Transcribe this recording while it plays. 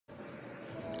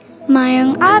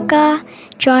Mayong aga,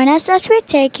 join us as we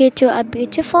take you to a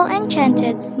beautiful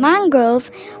enchanted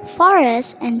mangrove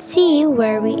forest and see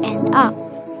where we end up.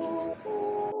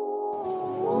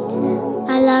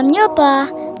 Alam nyo ba,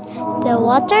 the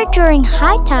water during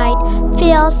high tide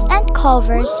fills and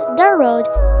covers the road.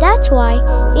 That's why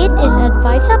it is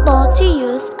advisable to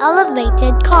use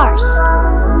elevated cars.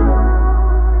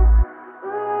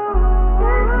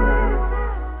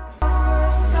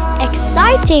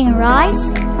 Exciting, right?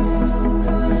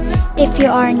 If you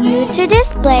are new to this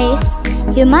place,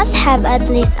 you must have at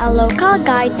least a local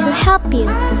guide to help you,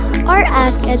 or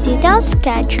ask a detailed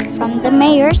sketch from the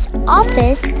mayor's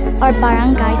office or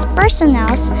barangay's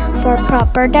personnel for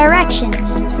proper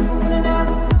directions.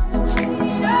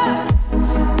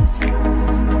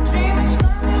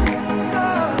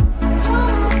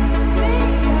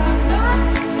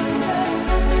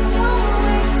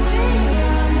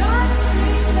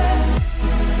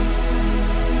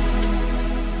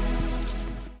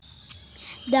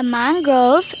 The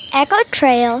Mangrove Eco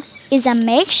Trail is a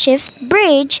makeshift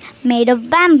bridge made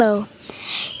of bamboo,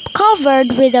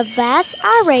 covered with a vast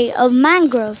array of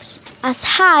mangroves as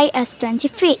high as 20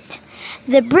 feet.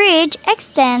 The bridge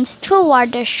extends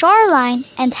toward the shoreline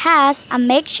and has a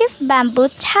makeshift bamboo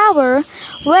tower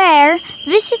where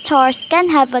visitors can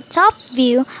have a top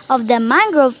view of the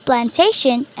mangrove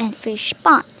plantation and fish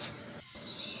ponds.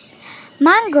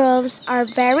 Mangroves are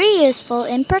very useful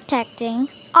in protecting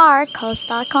our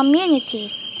coastal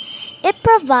communities. It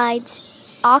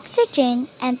provides oxygen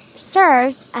and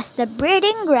serves as the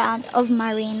breeding ground of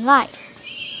marine life.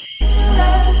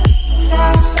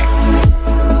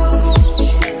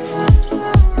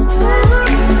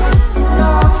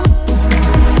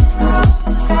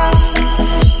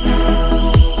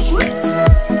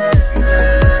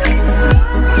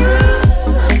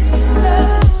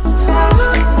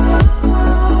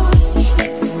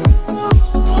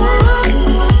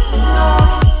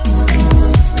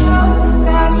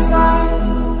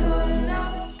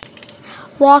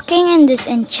 Walking in this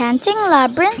enchanting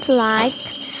labyrinth-like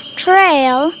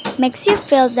trail makes you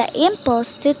feel the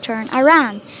impulse to turn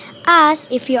around, as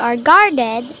if you are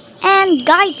guarded and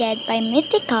guided by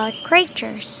mythical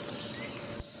creatures.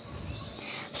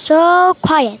 So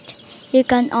quiet, you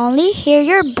can only hear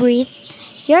your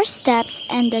breath, your steps,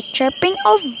 and the chirping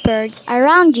of birds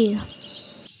around you.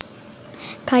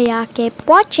 Kaya keep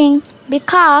watching,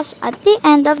 because at the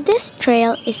end of this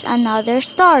trail is another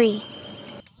story.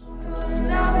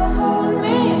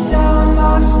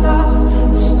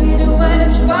 Sweeter when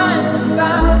it's finally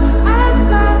found. I've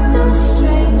got the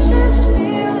strangest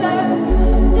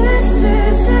feeling. This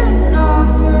isn't our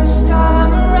first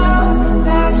time around.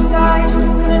 Past lives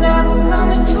could never come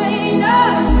between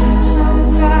us.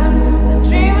 Sometimes the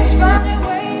dreamers finally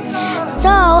wake up.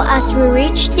 So as we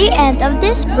reach the end of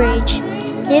this bridge,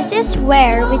 this is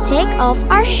where we take off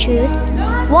our shoes,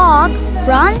 walk,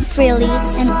 run freely,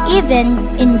 and even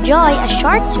enjoy a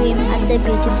short swim at the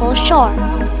beautiful shore.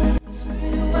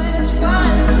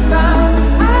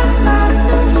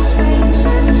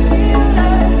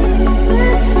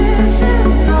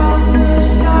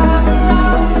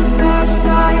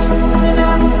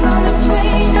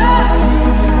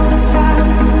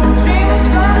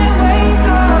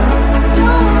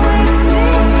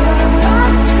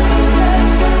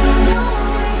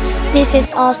 This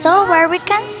is also where we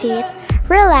can sit,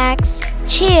 relax,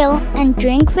 chill, and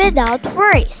drink without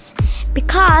worries,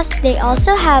 because they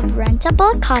also have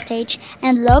rentable cottage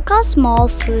and local small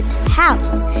food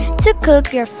house to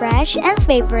cook your fresh and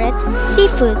favorite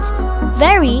seafoods.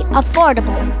 Very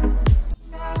affordable.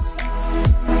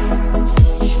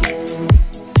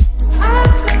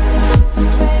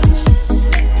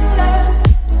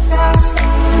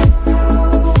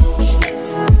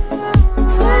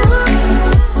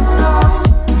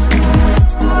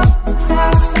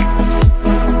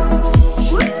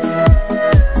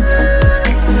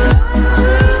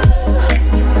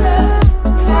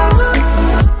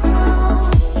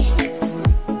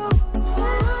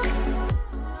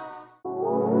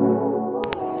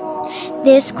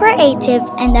 This creative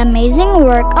and amazing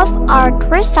work of art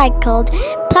recycled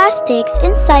plastics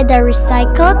inside the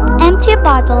recycled empty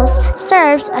bottles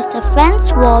serves as a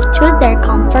fence wall to their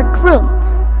comfort room.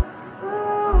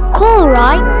 Cool,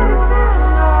 right?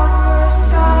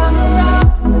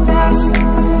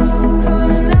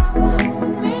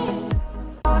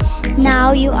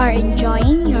 Now you are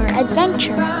enjoying your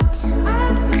adventure.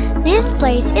 This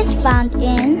place is found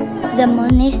in the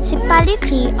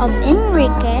Municipality of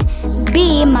Enrique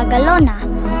B. Magalona,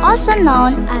 also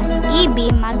known as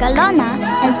EB Magalona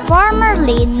and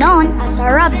formerly known as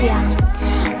Saravia,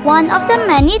 one of the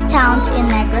many towns in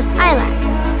Negros Island.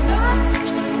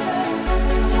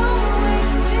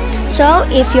 So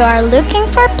if you are looking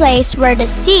for a place where the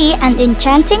sea and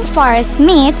enchanting forest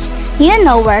meets, you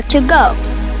know where to go.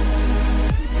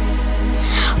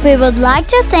 We would like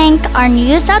to thank our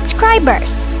new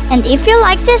subscribers. And if you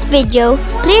like this video,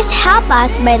 please help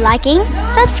us by liking,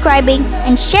 subscribing,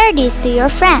 and share this to your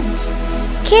friends.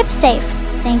 Keep safe.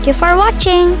 Thank you for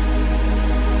watching.